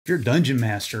If you're a dungeon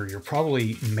master, you're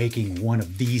probably making one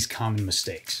of these common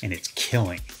mistakes, and it's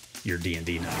killing your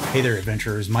D&D night. Hey there,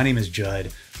 adventurers. My name is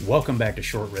Judd. Welcome back to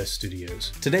Short Rest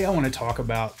Studios. Today I want to talk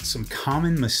about some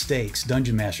common mistakes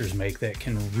dungeon masters make that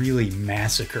can really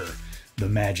massacre the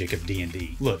magic of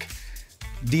D&D. Look,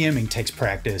 DMing takes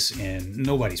practice and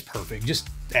nobody's perfect. Just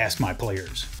ask my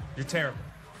players. You're terrible.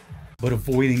 But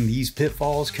avoiding these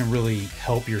pitfalls can really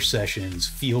help your sessions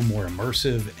feel more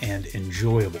immersive and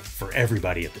enjoyable for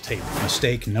everybody at the table.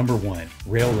 Mistake number one,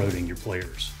 railroading your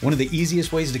players. One of the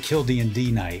easiest ways to kill D&D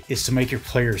night is to make your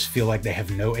players feel like they have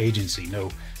no agency,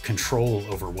 no control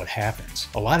over what happens.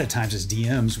 A lot of times as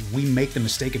DMs, we make the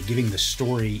mistake of giving the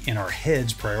story in our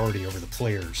heads priority over the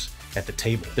players at the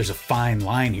table. There's a fine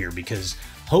line here because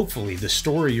hopefully the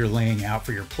story you're laying out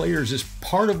for your players is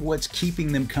part of what's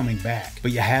keeping them coming back,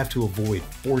 but you have to avoid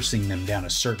forcing them down a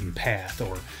certain path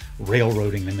or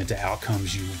railroading them into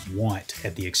outcomes you want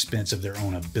at the expense of their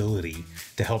own ability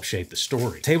to help shape the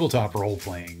story. Tabletop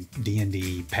role-playing,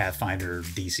 D&D, Pathfinder,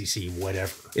 DCC,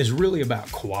 whatever, is really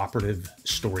about cooperative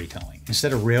storytelling.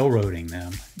 Instead of railroading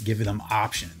them, give them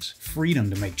options, freedom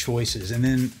to make choices, and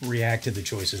then react to the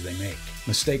choices they make.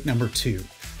 Mistake number two,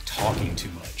 talking too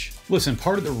much. Listen,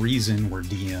 part of the reason we're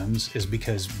DMs is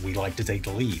because we like to take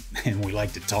the lead and we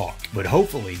like to talk, but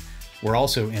hopefully we're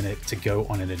also in it to go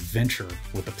on an adventure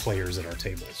with the players at our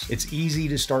tables. It's easy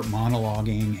to start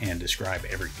monologuing and describe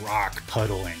every rock,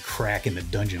 puddle, and crack in the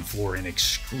dungeon floor in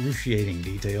excruciating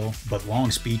detail, but long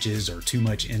speeches or too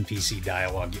much NPC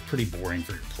dialogue get pretty boring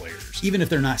for your players. Even if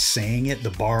they're not saying it,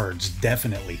 the bard's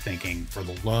definitely thinking, for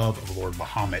the love of Lord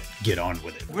Bahamut, get on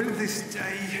with it. Will this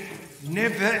day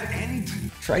never end?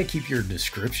 Try to keep your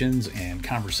descriptions and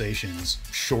conversations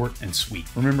short and sweet.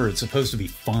 Remember, it's supposed to be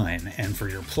fun, and for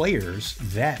your players,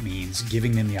 that means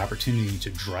giving them the opportunity to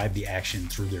drive the action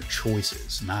through their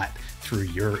choices, not through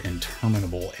your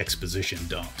interminable exposition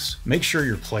dumps. Make sure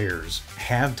your players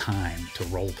have time to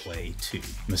roleplay too.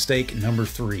 Mistake number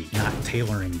three, not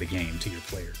tailoring the game to your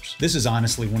players. This is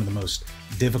honestly one of the most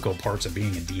difficult parts of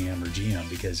being a DM or GM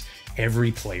because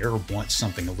every player wants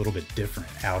something a little bit different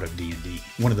out of D&D.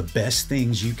 One of the best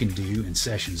things you can do in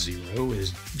session zero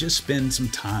is just spend some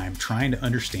time trying to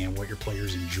understand what your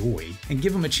players enjoy and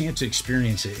give them a chance to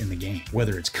experience it in the game,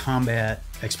 whether it's combat,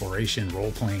 exploration,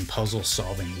 role-playing, puzzle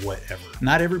solving, whatever.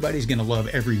 Not everybody's going to love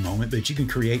every moment, but you can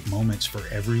create moments for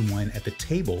everyone at the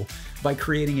table by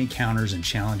creating encounters and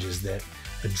challenges that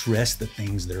address the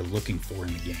things they're looking for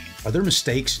in the game. Are there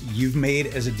mistakes you've made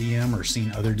as a DM or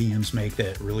seen other DMs make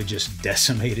that really just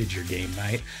decimated your game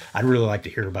night? I'd really like to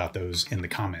hear about those in the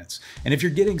comments. And if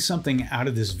you're getting something out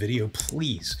of this video,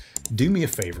 please do me a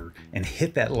favor and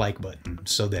hit that like button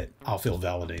so that I'll feel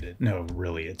validated. No,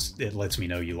 really, it lets me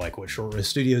know you like what Short Rest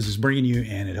Studios is bringing you,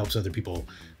 and it helps other people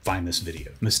find this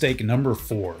video. Mistake number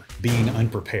four, being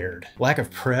unprepared. Lack of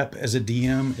prep as a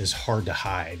DM is hard to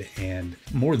hide, and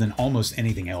more than almost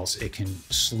anything else, it can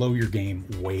slow your game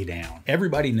way down.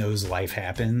 Everybody knows life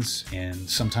happens, and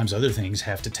sometimes other things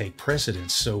have to take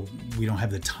precedence, so we don't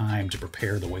have the time to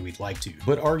prepare the way we'd like to.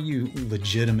 But are you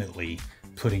legitimately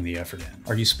putting the effort in?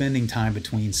 Are you spending time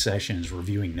between sessions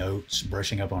reviewing notes,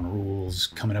 brushing up on rules,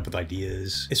 coming up with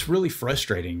ideas? It's really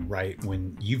frustrating, right,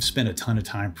 when you've spent a ton of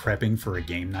time prepping for a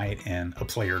game night and a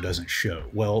player doesn't show.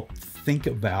 Well, think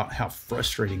about how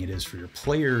frustrating it is for your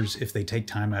players if they take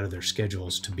time out of their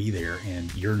schedules to be there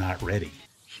and you're not ready.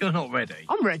 You're not ready.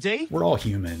 I'm ready. We're all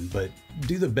human, but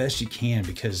do the best you can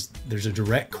because there's a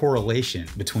direct correlation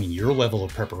between your level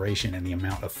of preparation and the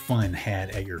amount of fun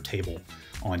had at your table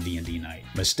on D&D night.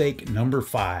 Mistake number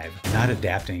five, not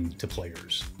adapting to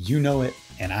players. You know it,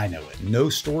 and I know it. No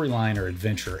storyline or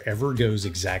adventure ever goes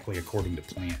exactly according to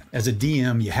plan. As a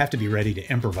DM, you have to be ready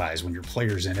to improvise when your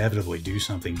players inevitably do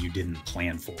something you didn't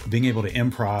plan for. Being able to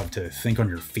improv, to think on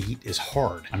your feet, is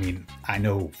hard. I mean, I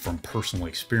know from personal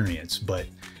experience, but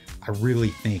I really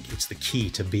think it's the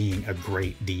key to being a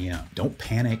great DM. Don't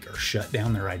panic or shut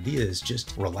down their ideas,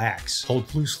 just relax.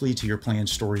 Hold loosely to your planned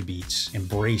story beats.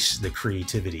 Embrace the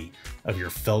creativity of your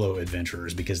fellow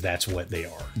adventurers because that's what they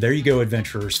are. There you go,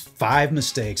 adventurers. 5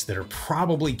 mistakes that are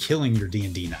probably killing your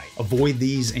D&D night. Avoid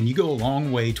these and you go a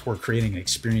long way toward creating an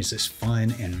experience that's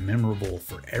fun and memorable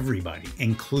for everybody,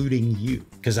 including you.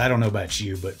 Because I don't know about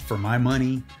you, but for my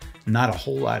money, not a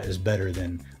whole lot is better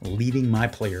than leading my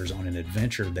players on an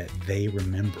adventure that they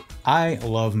remember. I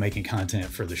love making content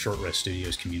for the Short Rest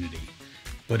Studios community,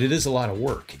 but it is a lot of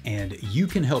work, and you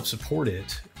can help support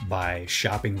it by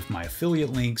shopping with my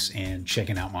affiliate links and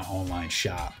checking out my online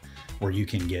shop, where you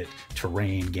can get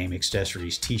terrain, game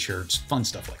accessories, t-shirts, fun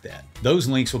stuff like that. Those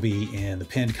links will be in the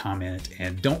pinned comment,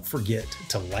 and don't forget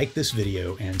to like this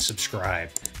video and subscribe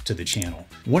to the channel.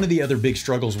 One of the other big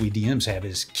struggles we DMs have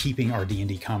is keeping our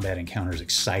D&D combat encounters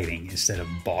exciting instead of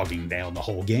bogging down the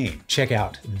whole game. Check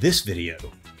out this video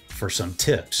for some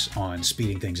tips on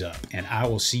speeding things up, and I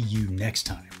will see you next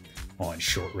time on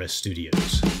Short Rest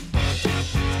Studios.